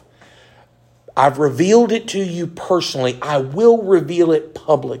love, I've revealed it to you personally, I will reveal it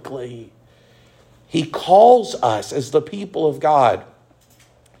publicly. He calls us as the people of God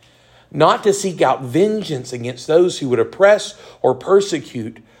not to seek out vengeance against those who would oppress or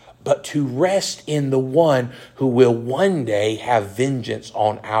persecute, but to rest in the one who will one day have vengeance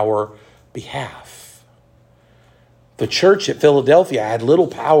on our behalf. The church at Philadelphia had little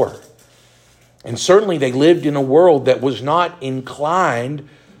power. And certainly they lived in a world that was not inclined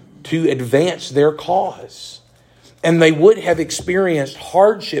to advance their cause. And they would have experienced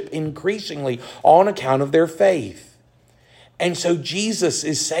hardship increasingly on account of their faith. And so Jesus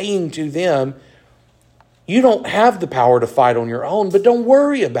is saying to them, you don't have the power to fight on your own, but don't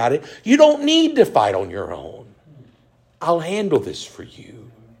worry about it. You don't need to fight on your own. I'll handle this for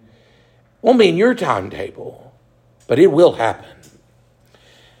you. Won't be in your timetable, but it will happen.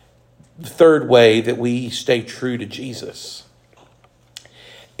 The third way that we stay true to Jesus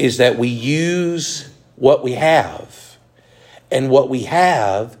is that we use what we have. And what we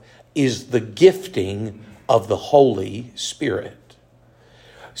have is the gifting of the Holy Spirit.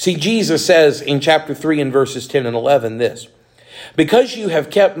 See, Jesus says in chapter 3 and verses 10 and 11 this, because you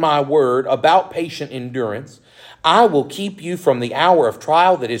have kept my word about patient endurance, I will keep you from the hour of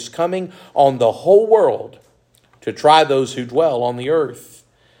trial that is coming on the whole world to try those who dwell on the earth.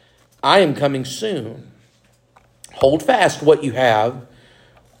 I am coming soon. Hold fast what you have,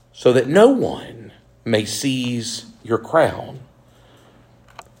 so that no one may seize your crown.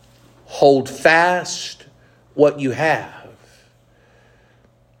 Hold fast what you have,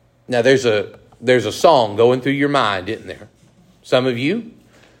 Now there's a song going through your mind, isn't there? Some of you,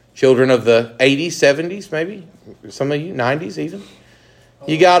 children of the 80s, 70s maybe, some of you, 90s even.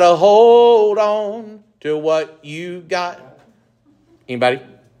 You got to hold on to what you got. Anybody?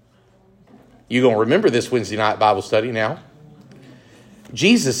 You're going to remember this Wednesday night Bible study now.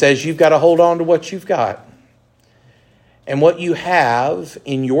 Jesus says you've got to hold on to what you've got. And what you have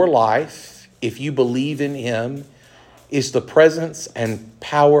in your life, if you believe in Him, is the presence and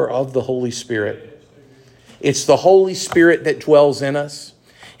power of the Holy Spirit. It's the Holy Spirit that dwells in us.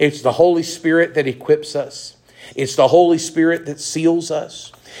 It's the Holy Spirit that equips us. It's the Holy Spirit that seals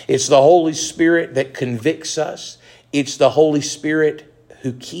us. It's the Holy Spirit that convicts us. It's the Holy Spirit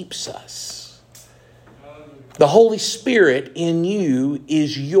who keeps us. The Holy Spirit in you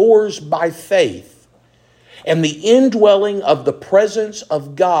is yours by faith. And the indwelling of the presence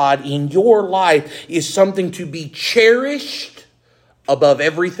of God in your life is something to be cherished above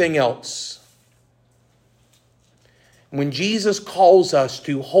everything else. When Jesus calls us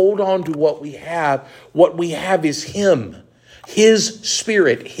to hold on to what we have is Him, His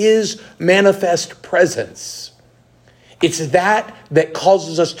Spirit, His manifest presence. It's that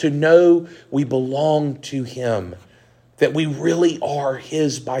causes us to know we belong to Him, that we really are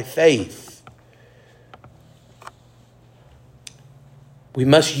His by faith. We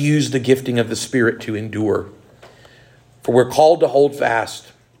must use the gifting of the Spirit to endure. For we're called to hold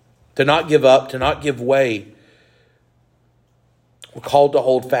fast, to not give up, to not give way. We're called to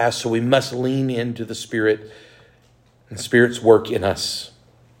hold fast, so we must lean into the Spirit and the Spirit's work in us.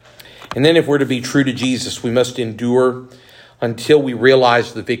 And then if we're to be true to Jesus, we must endure until we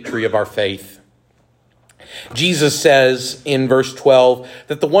realize the victory of our faith. Jesus says in verse 12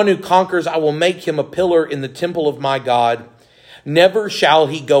 that the one who conquers, I will make him a pillar in the temple of my God. Never shall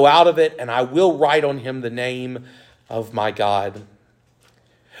he go out of it, and I will write on him the name of my God.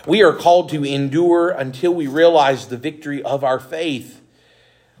 We are called to endure until we realize the victory of our faith.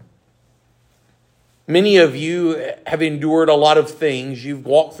 Many of you have endured a lot of things. You've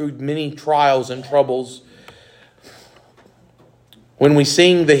walked through many trials and troubles. When we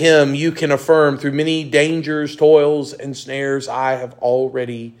sing the hymn, you can affirm through many dangers, toils, and snares, I have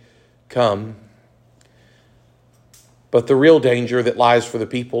already come. But the real danger that lies for the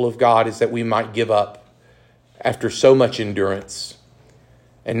people of God is that we might give up after so much endurance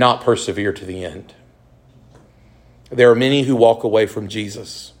and not persevere to the end. There are many who walk away from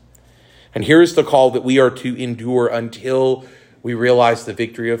Jesus. And here's the call that we are to endure until we realize the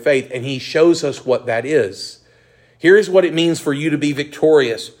victory of faith. And He shows us what that is. Here's what it means for you to be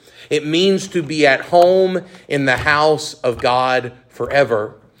victorious. It means to be at home in the house of God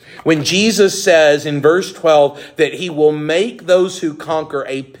forever. When Jesus says in verse 12 that He will make those who conquer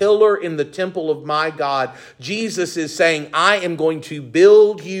a pillar in the temple of my God, Jesus is saying, I am going to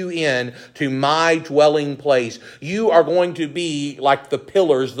build you in to my dwelling place. You are going to be like the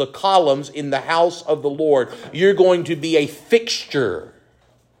pillars, the columns in the house of the Lord. You're going to be a fixture.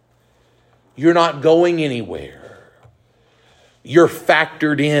 You're not going anywhere. You're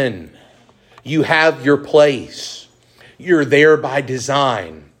factored in. You have your place. You're there by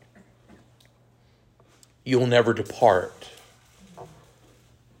design. You'll never depart.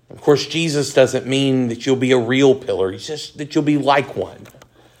 Of course, Jesus doesn't mean that you'll be a real pillar. It's just that you'll be like one.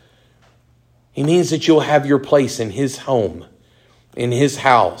 He means that you'll have your place in His home, in His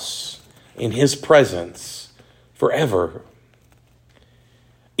house, in His presence forever.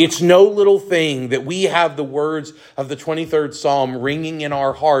 It's no little thing that we have the words of the 23rd Psalm ringing in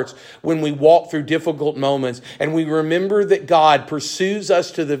our hearts when we walk through difficult moments and we remember that God pursues us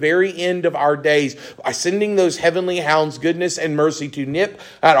to the very end of our days by sending those heavenly hounds goodness and mercy to nip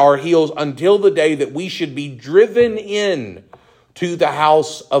at our heels until the day that we should be driven in to the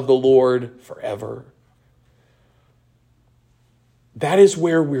house of the Lord forever. That is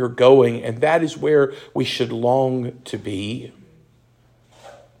where we're going, and that is where we should long to be.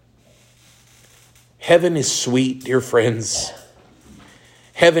 Heaven is sweet, dear friends.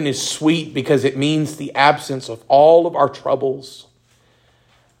 Heaven is sweet because it means the absence of all of our troubles.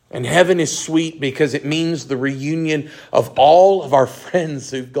 And heaven is sweet because it means the reunion of all of our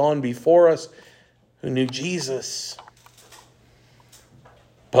friends who've gone before us, who knew Jesus.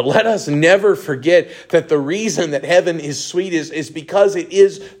 But let us never forget that the reason that heaven is sweet is because it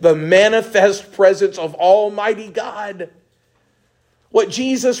is the manifest presence of Almighty God. What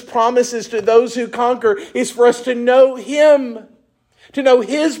Jesus promises to those who conquer is for us to know Him, to know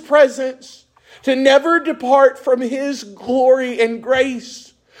His presence, to never depart from His glory and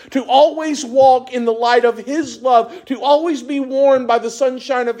grace, to always walk in the light of His love, to always be warmed by the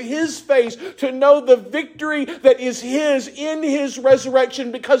sunshine of His face, to know the victory that is His in His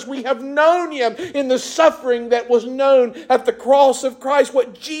resurrection, because we have known Him in the suffering that was known at the cross of Christ.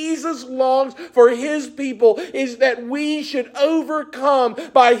 What Jesus longs for His people is that we should overcome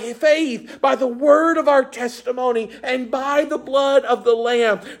by faith, by the word of our testimony, and by the blood of the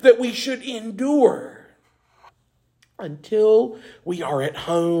Lamb, that we should endure until we are at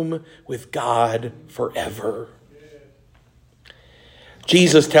home with God forever.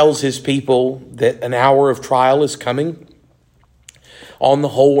 Jesus tells His people that an hour of trial is coming on the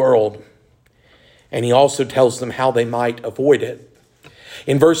whole world. And He also tells them how they might avoid it.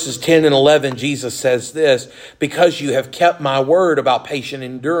 In verses 10 and 11, Jesus says this: "Because you have kept my word about patient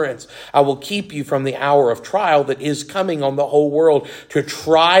endurance, I will keep you from the hour of trial that is coming on the whole world to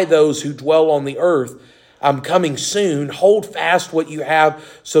try those who dwell on the earth. I'm coming soon. Hold fast what you have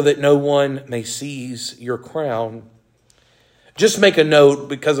so that no one may seize your crown." Just make a note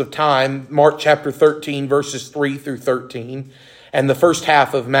because of time. Mark chapter 13, verses 3 through 13, and the first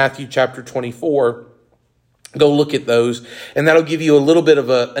half of Matthew chapter 24. Go look at those, and that'll give you a little bit of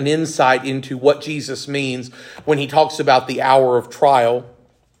an insight into what Jesus means when He talks about the hour of trial.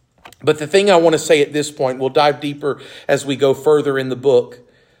 But the thing I want to say at this point, we'll dive deeper as we go further in the book.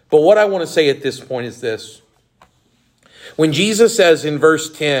 But what I want to say at this point is this. When Jesus says in verse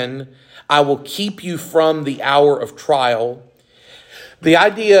 10, "I will keep you from the hour of trial," the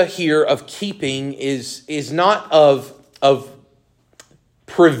idea here of keeping is not of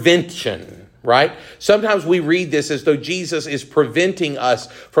prevention, right? Sometimes we read this as though Jesus is preventing us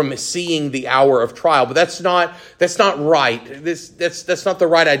from seeing the hour of trial, but that's not right. That's not the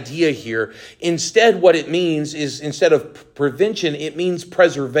right idea here. Instead, what it means is, instead of prevention, it means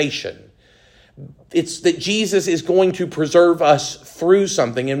preservation. It's that Jesus is going to preserve us through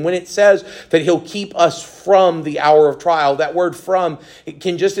something. And when it says that He'll keep us from the hour of trial, that word "from," it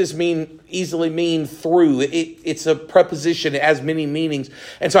can just as easily mean through. It's a preposition. It has many meanings.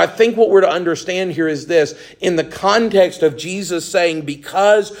 And so I think what we're to understand here is this. In the context of Jesus saying,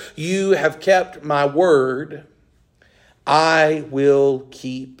 "Because you have kept my word, I will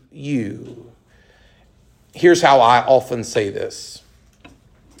keep you." Here's how I often say this.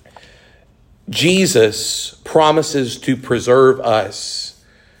 Jesus promises to preserve us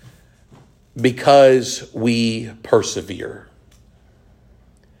because we persevere.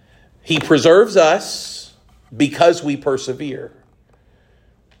 He preserves us because we persevere.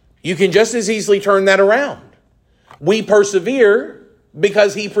 You can just as easily turn that around. We persevere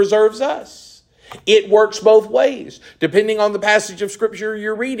because He preserves us. It works both ways. Depending on the passage of Scripture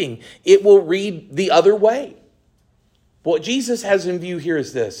you're reading, it will read the other way. What Jesus has in view here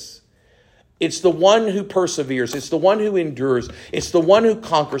is this. It's the one who perseveres. It's the one who endures. It's the one who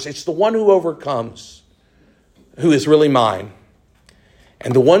conquers. It's the one who overcomes, who is really mine.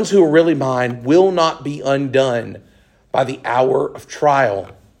 And the ones who are really mine will not be undone by the hour of trial.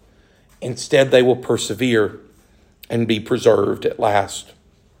 Instead, they will persevere and be preserved at last.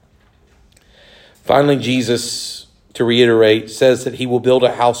 Finally, Jesus, to reiterate, says that He will build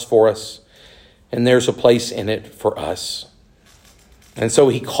a house for us, and there's a place in it for us. And so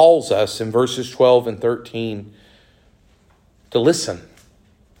He calls us in verses 12 and 13 to listen,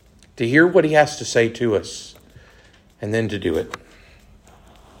 to hear what He has to say to us, and then to do it.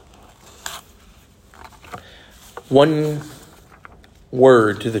 One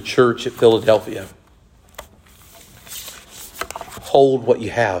word to the church at Philadelphia: hold what you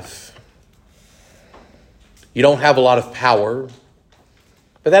have. You don't have a lot of power,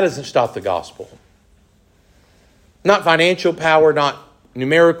 but that doesn't stop the gospel. Not financial power, not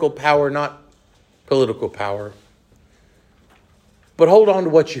numerical power, not political power. But hold on to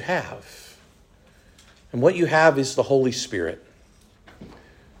what you have. And what you have is the Holy Spirit,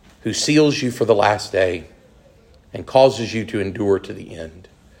 who seals you for the last day and causes you to endure to the end.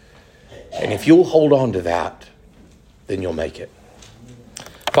 And if you'll hold on to that, then you'll make it.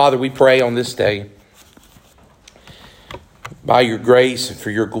 Father, we pray on this day, by your grace and for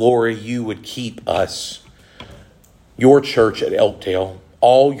your glory, you would keep us, your church at Elkdale,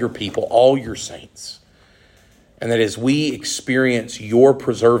 all your people, all your saints. And that as we experience your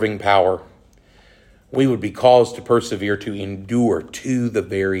preserving power, we would be caused to persevere, to endure to the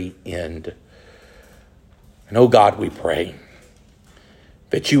very end. And oh God, we pray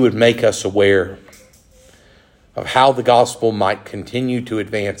that you would make us aware of how the gospel might continue to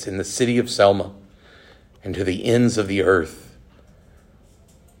advance in the city of Selma and to the ends of the earth.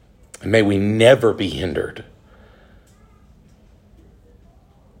 And may we never be hindered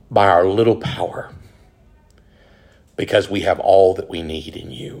by our little power, because we have all that we need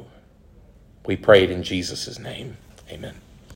in you. We pray it in Jesus' name. Amen.